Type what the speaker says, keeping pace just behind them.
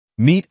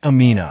Meet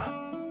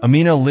Amina.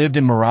 Amina lived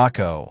in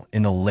Morocco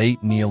in the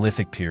late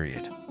Neolithic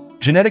period.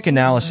 Genetic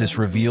analysis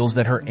reveals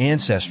that her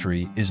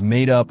ancestry is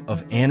made up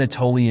of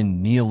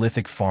Anatolian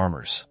Neolithic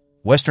farmers,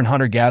 Western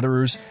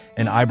hunter-gatherers,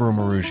 and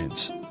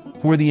Iberomaurusians,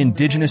 who are the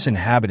indigenous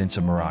inhabitants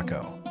of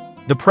Morocco.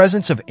 The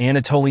presence of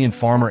Anatolian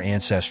farmer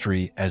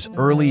ancestry as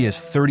early as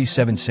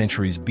 37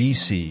 centuries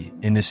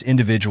BC in this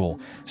individual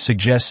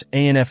suggests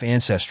ANF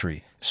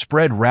ancestry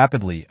spread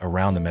rapidly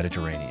around the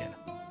Mediterranean.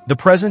 The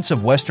presence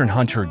of Western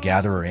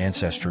hunter-gatherer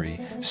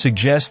ancestry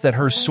suggests that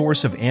her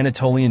source of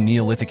Anatolian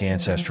Neolithic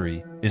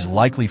ancestry is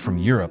likely from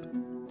Europe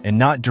and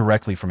not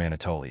directly from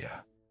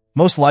Anatolia.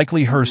 Most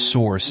likely her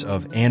source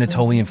of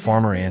Anatolian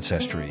farmer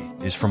ancestry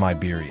is from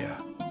Iberia.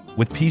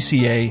 With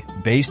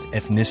PCA-based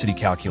ethnicity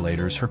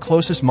calculators, her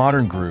closest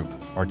modern group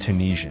are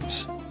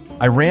Tunisians.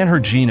 I ran her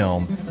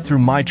genome through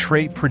my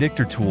Trait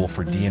Predictor tool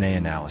for DNA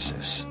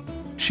analysis.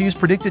 She is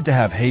predicted to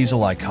have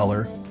hazel eye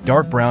color,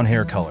 dark brown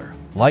hair color,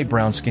 light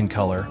brown skin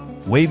color,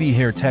 wavy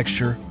hair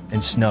texture,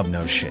 and snub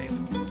nose shape.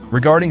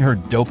 Regarding her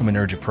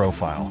dopaminergic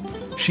profile,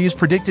 she is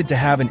predicted to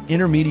have an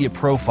intermediate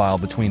profile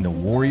between the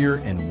warrior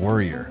and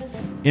worrier,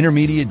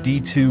 intermediate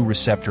D2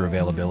 receptor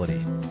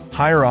availability,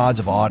 higher odds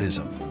of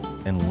autism,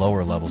 and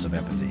lower levels of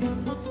empathy.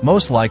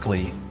 Most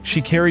likely,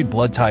 she carried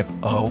blood type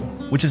O,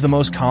 which is the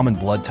most common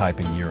blood type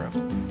in Europe.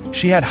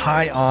 She had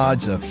high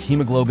odds of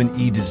hemoglobin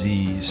E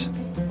disease,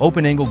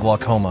 open-angle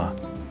glaucoma,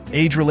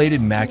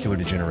 age-related macular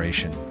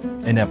degeneration,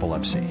 and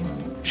epilepsy.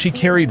 She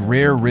carried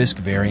rare risk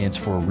variants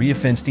for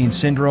Riefenstein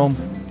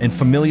syndrome and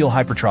familial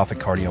hypertrophic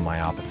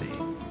cardiomyopathy.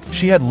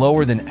 She had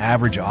lower than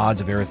average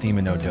odds of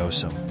erythema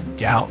nodosum,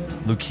 gout,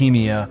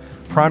 leukemia,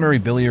 primary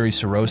biliary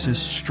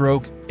cirrhosis,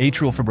 stroke,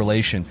 atrial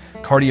fibrillation,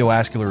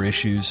 cardiovascular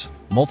issues,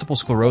 multiple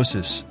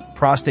sclerosis,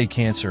 prostate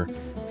cancer,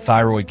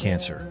 thyroid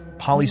cancer,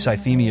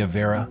 polycythemia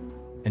vera,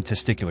 and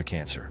testicular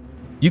cancer.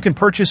 You can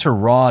purchase her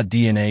raw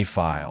DNA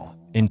file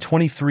in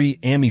 23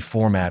 AMI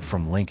format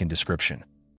from link in description.